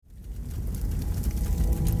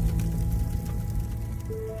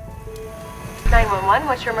911,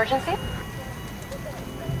 what's your emergency?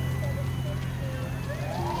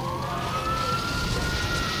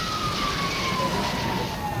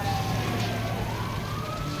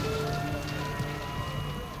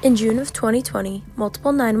 In June of 2020,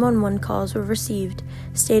 multiple 911 calls were received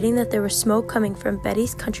stating that there was smoke coming from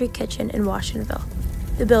Betty's Country Kitchen in Washingtonville.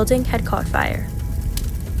 The building had caught fire.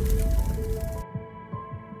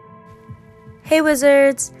 Hey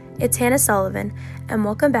Wizards! It's Hannah Sullivan, and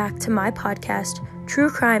welcome back to my podcast,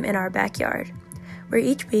 True Crime in Our Backyard, where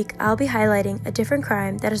each week I'll be highlighting a different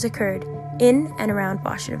crime that has occurred in and around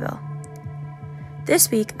Washingtonville.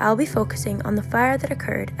 This week, I'll be focusing on the fire that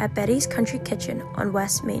occurred at Betty's Country Kitchen on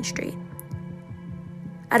West Main Street.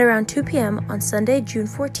 At around 2 p.m. on Sunday, June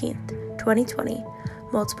 14th, 2020,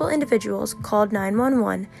 multiple individuals called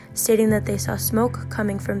 911 stating that they saw smoke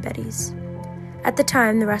coming from Betty's. At the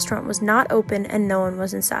time, the restaurant was not open and no one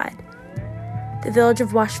was inside. The Village of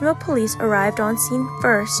Washingtonville police arrived on scene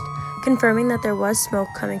first, confirming that there was smoke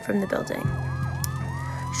coming from the building.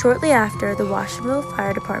 Shortly after, the Washingtonville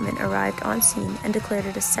Fire Department arrived on scene and declared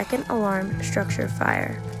it a second alarm structure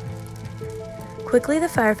fire. Quickly, the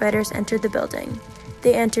firefighters entered the building.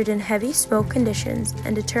 They entered in heavy smoke conditions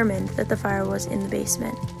and determined that the fire was in the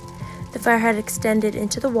basement. The fire had extended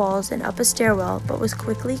into the walls and up a stairwell, but was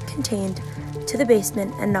quickly contained to the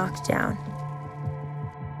basement and knocked down.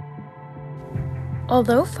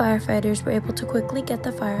 Although firefighters were able to quickly get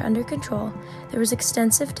the fire under control, there was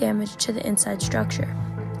extensive damage to the inside structure.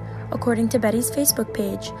 According to Betty's Facebook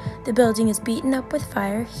page, the building is beaten up with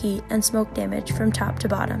fire, heat, and smoke damage from top to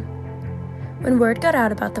bottom. When word got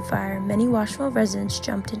out about the fire, many Washingtonville residents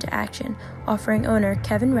jumped into action, offering owner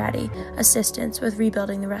Kevin Ratty assistance with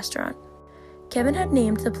rebuilding the restaurant. Kevin had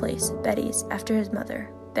named the place Betty's after his mother,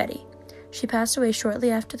 Betty. She passed away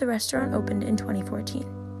shortly after the restaurant opened in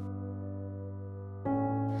 2014.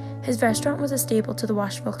 His restaurant was a staple to the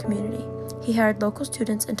Washingtonville community. He hired local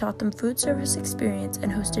students and taught them food service experience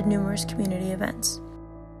and hosted numerous community events.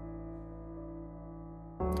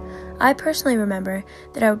 I personally remember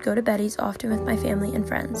that I would go to Betty's often with my family and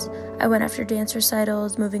friends. I went after dance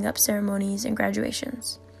recitals, moving up ceremonies, and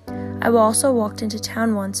graduations. I also walked into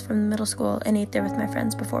town once from the middle school and ate there with my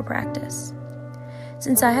friends before practice.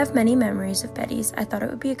 Since I have many memories of Betty's, I thought it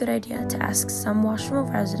would be a good idea to ask some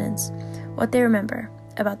Washingtonville residents what they remember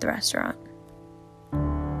about the restaurant.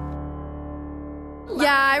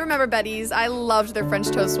 Yeah, I remember Betty's. I loved their French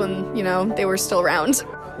toast when, they were still around.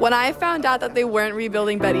 When I found out that they weren't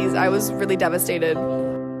rebuilding Betty's, I was really devastated.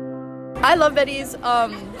 I love Betty's.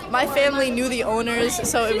 My family knew the owners,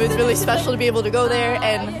 so it was really special to be able to go there,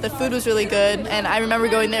 and the food was really good, and I remember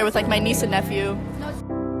going there with my niece and nephew.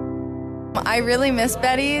 I really miss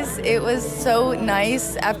Betty's. It was so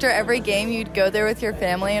nice. After every game, you'd go there with your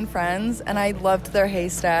family and friends, and I loved their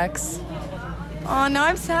haystacks. Oh, now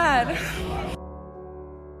I'm sad.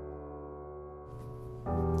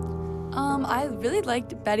 I really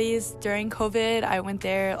liked Betty's during COVID. I went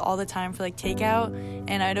there all the time for takeout,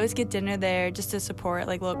 and I'd always get dinner there just to support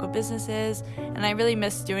local businesses, and I really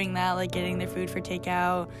missed doing that, getting their food for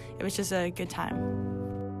takeout. It was just a good time.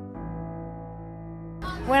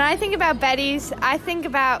 When I think about Betty's, I think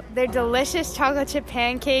about their delicious chocolate chip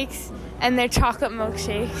pancakes and their chocolate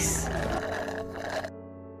milkshakes.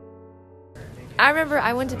 I remember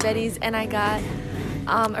I went to Betty's and I got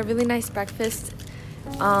a really nice breakfast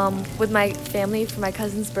with my family for my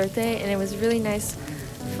cousin's birthday, and it was a really nice,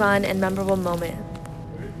 fun, and memorable moment.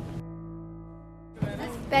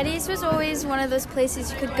 Betty's was always one of those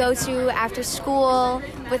places you could go to after school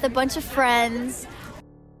with a bunch of friends.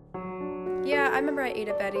 Yeah, I remember I ate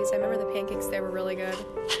at Betty's. I remember the pancakes there were really good.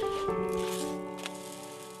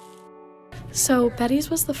 So Betty's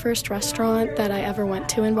was the first restaurant that I ever went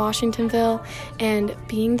to in Washingtonville, and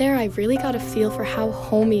being there, I really got a feel for how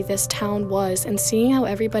homey this town was, and seeing how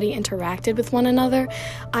everybody interacted with one another,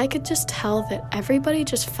 I could just tell that everybody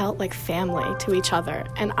just felt like family to each other,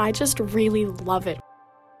 and I just really love it.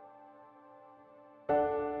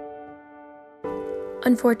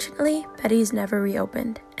 Unfortunately, Betty's never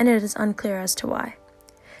reopened, and it is unclear as to why.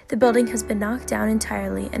 The building has been knocked down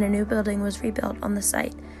entirely, and a new building was rebuilt on the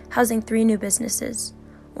site, housing 3 new businesses: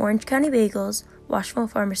 Orange County Bagels, Washingtonville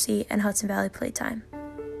Pharmacy, and Hudson Valley Playtime.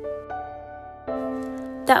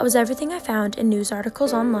 That was everything I found in news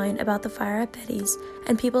articles online about the fire at Betty's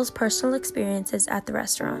and people's personal experiences at the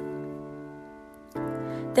restaurant.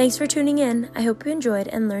 Thanks for tuning in. I hope you enjoyed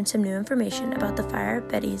and learned some new information about the fire at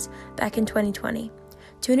Betty's back in 2020.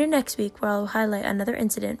 Tune in next week where I'll highlight another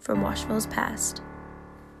incident from Washingtonville's past.